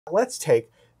Let's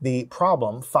take the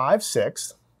problem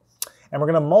 5/6, and we're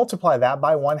going to multiply that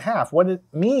by 1/2. What it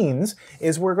means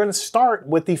is we're going to start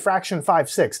with the fraction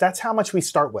 5/6. That's how much we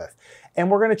start with.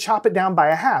 And we're going to chop it down by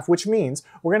 1/2, which means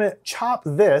we're going to chop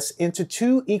this into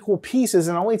 2 equal pieces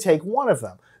and only take one of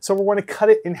them. So we're going to cut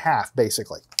it in half,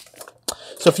 basically.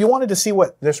 So if you wanted to see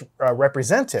what this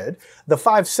represented, the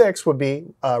 5/6 would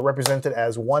be represented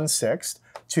as 1/6,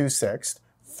 2/6,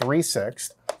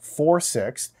 3/6,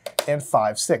 4/6, and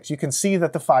 5/6. You can see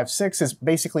that the 5/6 is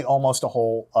basically almost a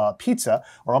whole pizza,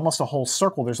 or almost a whole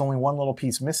circle. There's only one little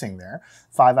piece missing there.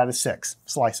 5 out of 6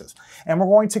 slices. And we're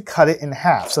going to cut it in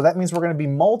half. So that means we're going to be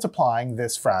multiplying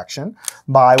this fraction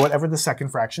by whatever the second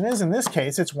fraction is. In this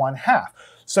case, it's 1/2.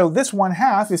 So this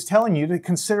 1/2 is telling you to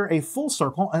consider a full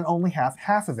circle and only have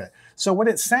half of it. So what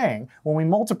it's saying when we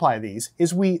multiply these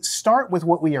is we start with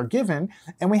what we are given,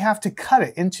 and we have to cut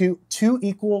it into 2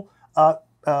 equal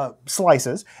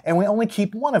slices, and we only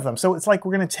keep one of them. So it's like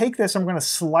we're going to take this and we're going to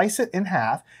slice it in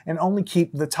half and only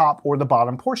keep the top or the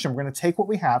bottom portion. We're going to take what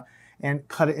we have and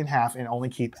cut it in half and only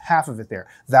keep half of it there.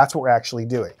 That's what we're actually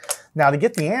doing. Now to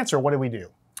get the answer, what do?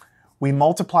 We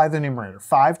multiply the numerator.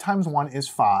 5 times 1 is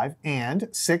 5, and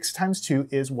 6 times 2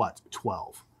 is what?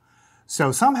 12.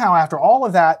 So somehow after all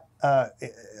of that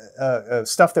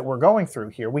stuff that we're going through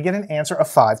here, we get an answer of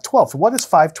 5/12. What does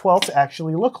 5/12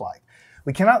 actually look like?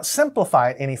 We cannot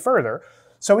simplify it any further,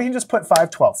 so we can just put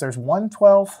 5/12. There's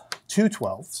 1/12,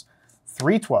 2/12,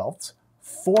 3/12,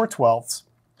 4/12,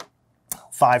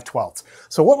 5/12.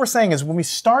 So what we're saying is when we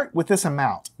start with this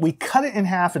amount, we cut it in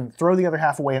half and throw the other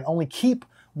half away and only keep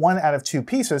 1 out of 2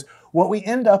 pieces, what we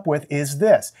end up with is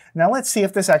this. Now let's see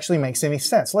if this actually makes any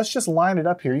sense. Let's just line it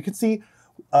up here. You can see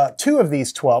 2 of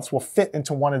these 12ths will fit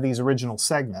into one of these original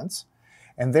segments.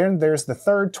 And then there's the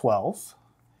third 12th,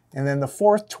 and then the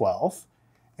fourth 12th,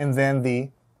 and then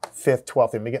the fifth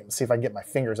 12th. Let me see if I can get my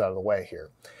fingers out of the way here.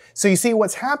 So you see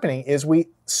what's happening is we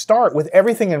start with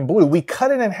everything in blue. We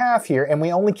cut it in half here, and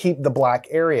we only keep the black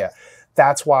area.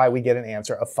 That's why we get an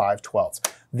answer of 5/12.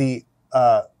 The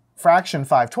fraction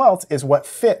 5/12 is what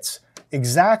fits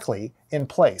exactly in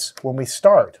place when we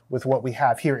start with what we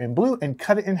have here in blue and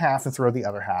cut it in half and throw the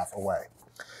other half away.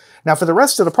 Now for the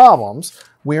rest of the problems,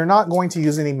 we are not going to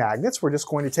use any magnets. We're just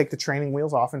going to take the training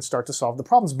wheels off and start to solve the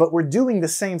problems, but we're doing the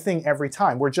same thing every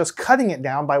time. We're just cutting it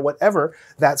down by whatever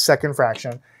that second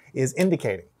fraction is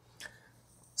indicating.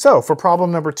 So for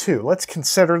problem number 2, let's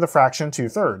consider the fraction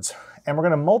 2/3, and we're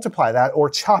going to multiply that or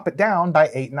chop it down by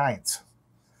 8/9.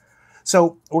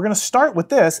 So we're going to start with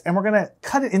this, and we're going to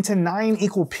cut it into 9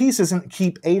 equal pieces and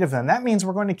keep 8 of them. That means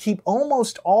we're going to keep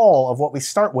almost all of what we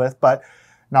start with, but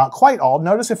not quite all.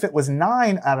 Notice if it was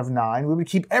 9 out of 9, we would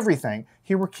keep everything.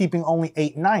 Here we're keeping only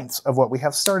 8/9 of what we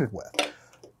have started with.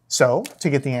 So to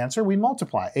get the answer, we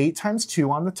multiply. 8 times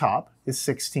 2 on the top is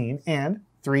 16, and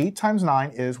 3 times 9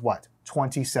 is what?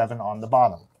 27 on the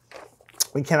bottom.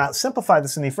 We cannot simplify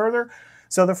this any further,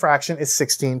 so the fraction is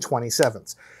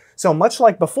 16/27. So much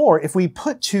like before, if we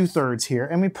put 2/3 here,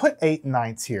 and we put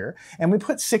 8/9 here, and we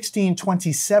put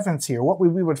 16/27 here, what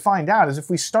we would find out is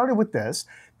if we started with this,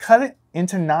 cut it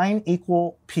into 9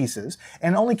 equal pieces,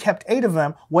 and only kept 8 of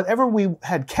them, whatever we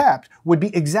had kept would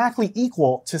be exactly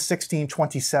equal to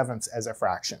 16/27 as a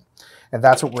fraction. And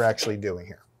that's what we're actually doing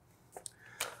here.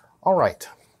 All right,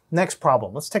 next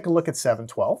problem. Let's take a look at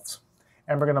 7/12,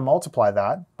 and we're going to multiply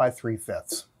that by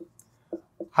 3/5.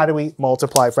 How do we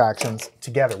multiply fractions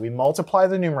together? We multiply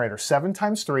the numerator. 7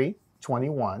 times 3,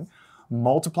 21.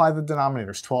 Multiply the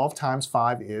denominators. 12 times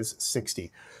 5 is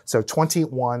 60. So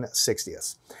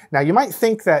 21/60. Now you might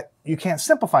think that you can't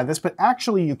simplify this, but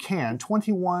actually you can.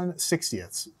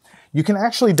 21/60. You can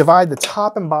actually divide the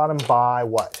top and bottom by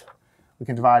what? We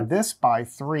can divide this by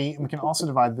 3, and we can also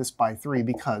divide this by 3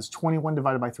 because 21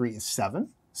 divided by 3 is 7.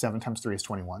 7 times 3 is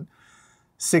 21.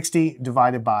 60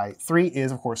 divided by 3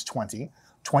 is, of course, 20.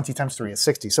 20 times 3 is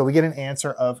 60. So we get an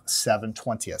answer of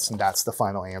 7/20, and that's the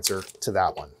final answer to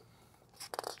that one.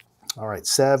 All right,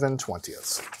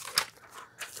 7/20.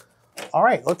 All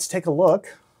right, let's take a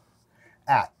look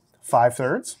at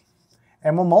 5/3,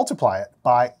 and we'll multiply it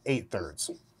by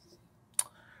 8/3.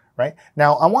 Right?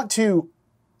 Now, I want to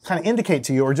kind of indicate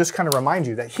to you, or just kind of remind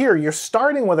you, that here you're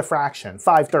starting with a fraction,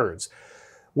 5/3,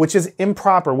 which is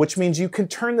improper, which means you can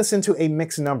turn this into a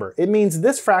mixed number. It means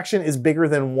this fraction is bigger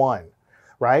than 1.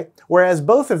 Right? Whereas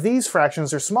both of these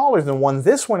fractions are smaller than 1,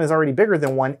 this one is already bigger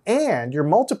than 1, and you're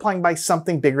multiplying by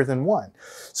something bigger than 1.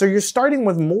 So you're starting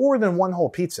with more than 1 whole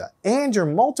pizza, and you're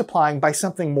multiplying by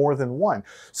something more than 1.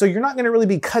 So you're not going to really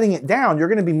be cutting it down, you're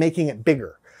going to be making it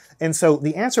bigger. And so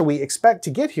the answer we expect to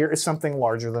get here is something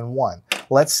larger than 1.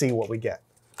 Let's see what we get.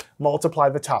 Multiply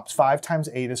the tops. 5 times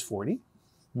 8 is 40.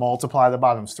 multiply the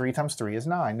bottoms. 3 times 3 is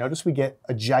 9. Notice we get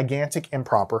a gigantic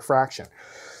improper fraction.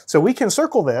 So we can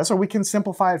circle this, or we can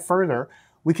simplify it further.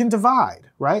 We can divide,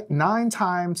 right? 9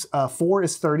 times 4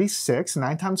 is 36.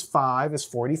 9 times 5 is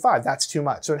 45. That's too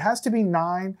much. So it has to be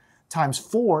 9 times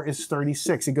 4 is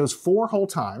 36. It goes 4 whole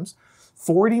times.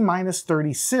 40 minus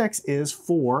 36 is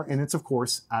 4, and it's, of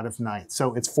course, out of 9.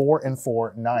 So it's 4 and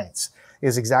 4 ninths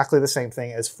is exactly the same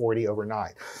thing as 40 over 9.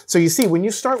 So you see, when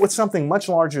you start with something much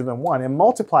larger than 1 and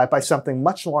multiply it by something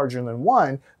much larger than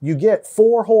 1, you get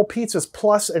 4 whole pizzas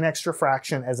plus an extra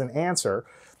fraction as an answer,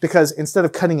 because instead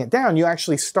of cutting it down, you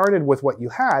actually started with what you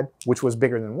had, which was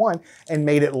bigger than 1, and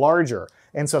made it larger.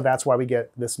 And so that's why we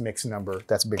get this mixed number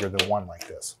that's bigger than 1 like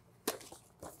this.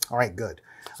 All right, good.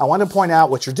 I want to point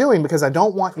out what you're doing because I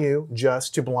don't want you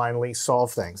just to blindly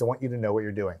solve things. I want you to know what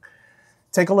you're doing.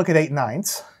 Take a look at 8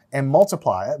 ninths and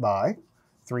multiply it by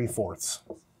 3/4.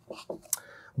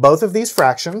 Both of these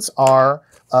fractions are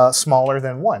smaller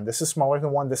than 1. This is smaller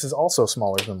than 1. This is also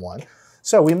smaller than 1.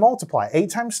 So we multiply 8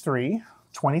 times 3,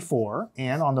 24,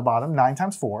 and on the bottom, 9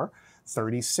 times 4,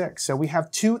 36. So we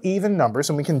have 2 even numbers,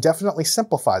 and we can definitely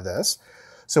simplify this.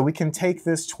 So we can take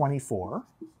this 24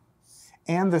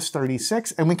 and this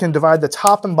 36, and we can divide the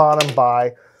top and bottom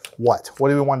by what? What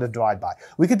do we want to divide by?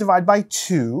 We could divide by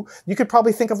 2. You could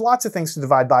probably think of lots of things to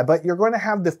divide by, but you're going to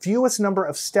have the fewest number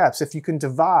of steps if you can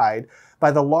divide by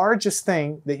the largest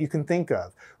thing that you can think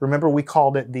of. Remember, we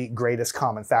called it the greatest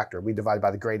common factor. We divide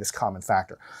by the greatest common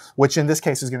factor, which in this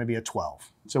case is going to be a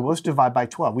 12. So let's divide by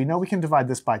 12. We know we can divide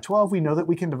this by 12. We know that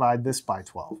we can divide this by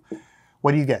 12.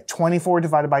 What do you get? 24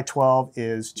 divided by 12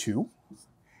 is 2.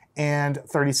 And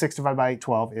 36 divided by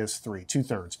 12 is 3,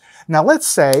 2/3. Now let's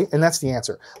say, and that's the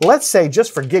answer, let's say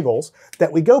just for giggles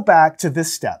that we go back to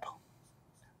this step,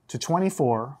 to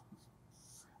 24,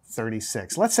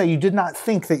 36. Let's say you did not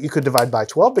think that you could divide by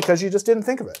 12 because you just didn't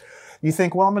think of it. You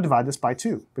think, well, I'm going to divide this by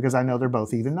 2 because I know they're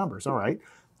both even numbers. All right,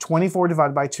 24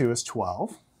 divided by 2 is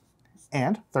 12,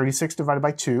 and 36 divided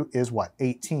by 2 is what?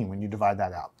 18 when you divide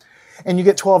that out. And you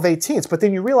get 12/18, but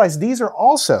then you realize these are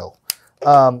also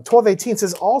 12/18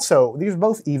 is also, these are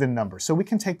both even numbers. So we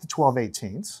can take the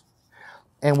 12/18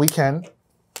 and we can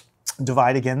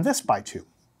divide again this by 2.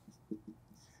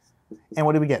 And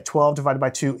what do we get? 12 divided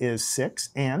by 2 is 6,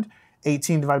 and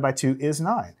 18 divided by 2 is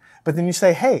 9. But then you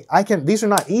say, hey, these are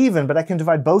not even, but I can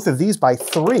divide both of these by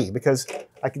 3 because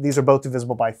these are both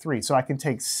divisible by 3. So I can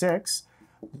take 6,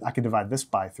 I can divide this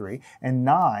by 3, and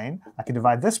 9, I can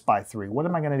divide this by 3. What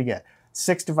am I going to get?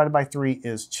 6 divided by 3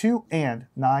 is 2, and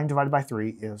 9 divided by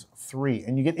 3 is 3.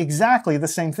 And you get exactly the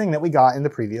same thing that we got in the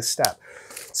previous step.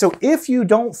 So if you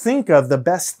don't think of the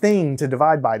best thing to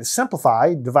divide by, to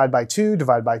simplify, divide by 2,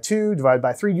 divide by 2, divide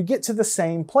by 3, you get to the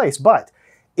same place. But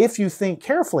if you think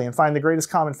carefully and find the greatest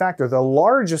common factor, the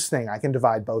largest thing I can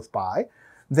divide both by,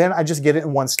 then I just get it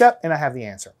in one step and I have the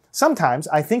answer. Sometimes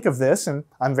I think of this and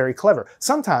I'm very clever.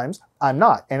 Sometimes I'm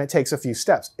not, and it takes a few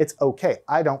steps. It's okay.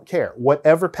 I don't care.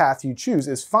 Whatever path you choose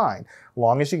is fine,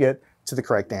 long as you get to the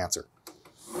correct answer.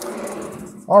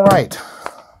 All right.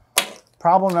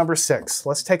 Problem number 6.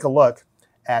 Let's take a look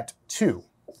at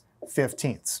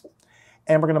 2/15.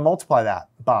 And we're going to multiply that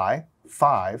by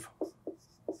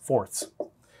 5/4.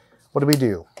 What do we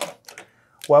do?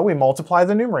 Well, we multiply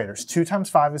the numerators. 2 times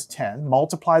 5 is 10.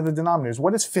 Multiply the denominators.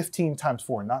 What is 15 times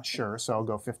 4? Not sure, so I'll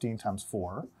go 15 times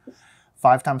 4.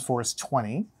 5 times 4 is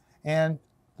 20. And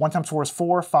 1 times 4 is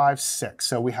 4, 5, 6.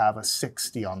 So we have a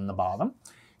 60 on the bottom.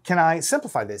 Can I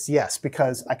simplify this? Yes,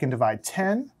 because I can divide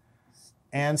 10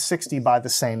 and 60 by the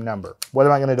same number. What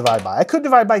am I going to divide by? I could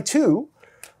divide by 2,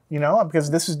 you know, because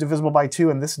this is divisible by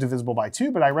 2 and this is divisible by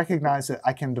 2, but I recognize that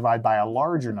I can divide by a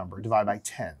larger number, divide by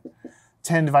 10.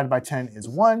 10 divided by 10 is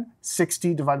 1.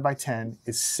 60 divided by 10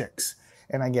 is 6.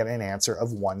 And I get an answer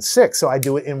of 1/6. So I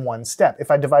do it in one step.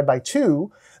 If I divide by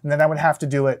 2, then I would have to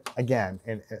do it again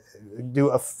and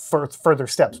do further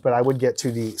steps, but I would get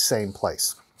to the same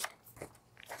place.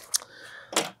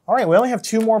 All right, we only have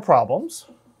 2 more problems.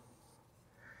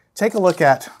 Take a look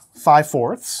at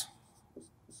 5/4,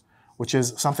 which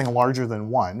is something larger than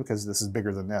 1, because this is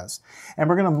bigger than this. And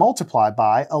we're going to multiply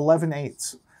by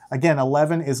 11/8. Again,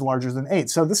 11 is larger than 8.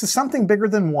 So this is something bigger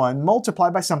than 1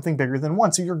 multiplied by something bigger than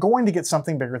 1. So you're going to get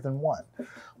something bigger than 1.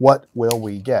 What will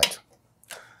we get?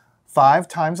 5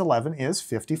 times 11 is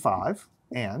 55,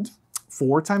 and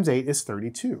 4 times 8 is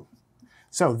 32.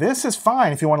 So this is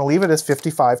fine if you want to leave it as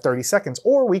 55, 30 seconds,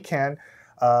 or we can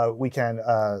go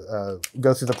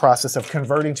through the process of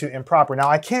converting to improper. Now,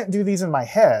 I can't do these in my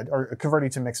head, or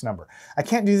converting to mixed number. I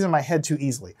can't do these in my head too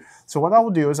easily. So what I will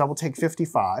do is I will take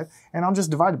 55, and I'll just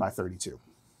divide it by 32.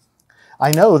 I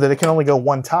know that it can only go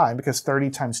one time, because 30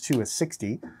 times 2 is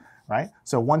 60, right?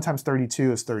 So 1 times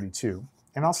 32 is 32.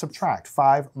 And I'll subtract.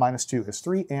 5 minus 2 is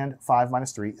 3, and 5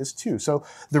 minus 3 is 2. So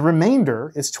the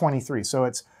remainder is 23. So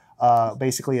it's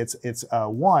basically it's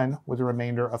 1 with a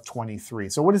remainder of 23.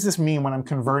 So what does this mean when I'm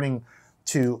converting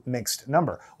to mixed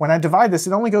number? When I divide this,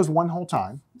 it only goes one whole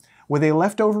time with a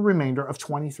leftover remainder of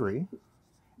 23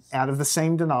 out of the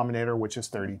same denominator, which is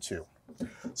 32.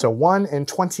 So 1 and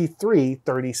 23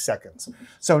 30-seconds.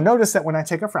 So notice that when I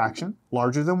take a fraction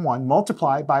larger than 1,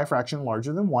 multiply by a fraction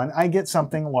larger than 1, I get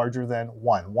something larger than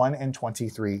 1. 1 and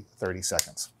 23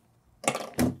 30-seconds.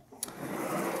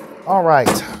 All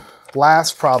right,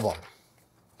 last problem.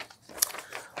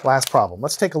 Last problem.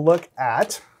 Let's take a look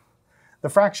at the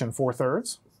fraction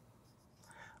 4/3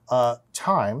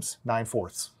 times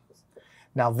 9/4.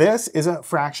 Now this is a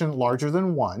fraction larger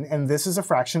than 1, and this is a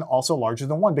fraction also larger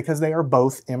than 1 because they are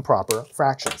both improper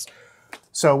fractions.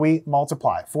 So we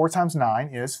multiply. 4 times 9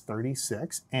 is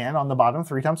 36, and on the bottom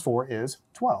 3 times 4 is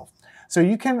 12. So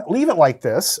you can leave it like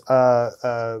this,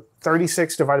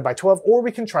 36 divided by 12, or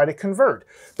we can try to convert.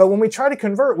 But when we try to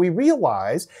convert, we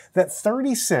realize that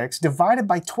 36 divided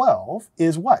by 12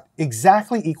 is what?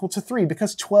 Exactly equal to 3,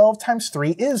 because 12 times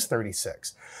 3 is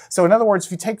 36. So in other words,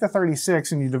 if you take the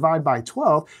 36 and you divide by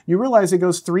 12, you realize it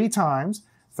goes 3 times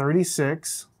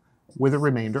 36 with a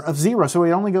remainder of 0. So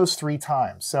it only goes 3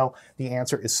 times. So the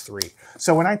answer is 3.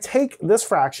 So when I take this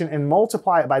fraction and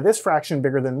multiply it by this fraction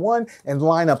bigger than 1 and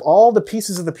line up all the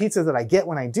pieces of the pizza that I get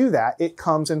when I do that, it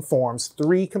comes and forms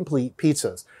 3 complete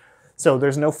pizzas. So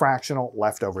there's no fractional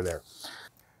left over there.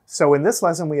 So in this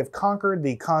lesson, we have conquered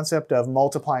the concept of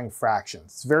multiplying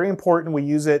fractions. It's very important. We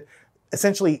use it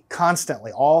essentially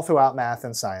constantly all throughout math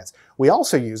and science. We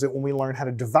also use it when we learn how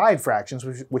to divide fractions,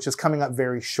 which is coming up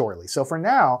very shortly. So for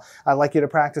now, I'd like you to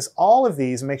practice all of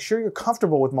these and make sure you're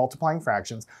comfortable with multiplying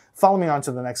fractions. Follow me on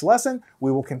to the next lesson.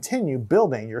 We will continue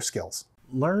building your skills.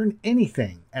 Learn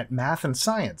anything at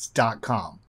mathandscience.com.